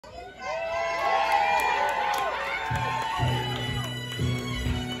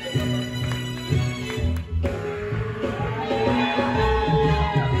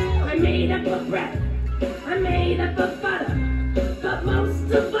up of butter, but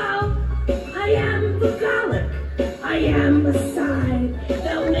most of all, I am the garlic. I am the side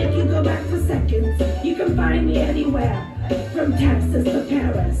that'll make you go back for seconds. You can find me anywhere, from Texas to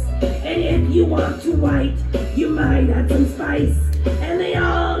Paris. And if you want to white, you might add some spice. And they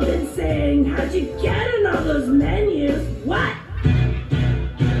all been saying, how'd you get in all those menus? What?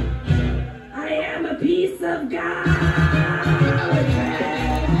 I am a piece of garlic bread.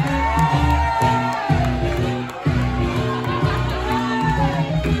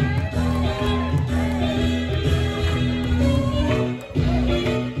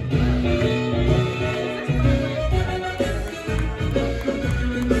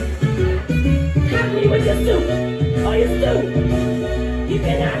 With your soup, or your stew. You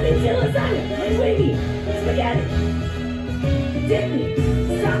can have it till lasagna, linguine, spaghetti. Dip me,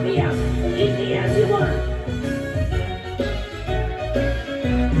 stop me out, eat me as you want.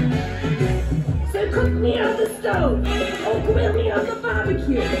 So cook me on the stove, or grill me on the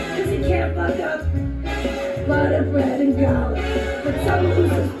barbecue, cause you can't fuck up butter, bread, and garlic. But some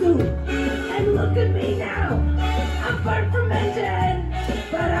losers do, and look at me now. I'm burnt from end to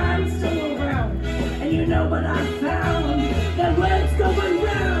end, but I'm still around. And you know what I found?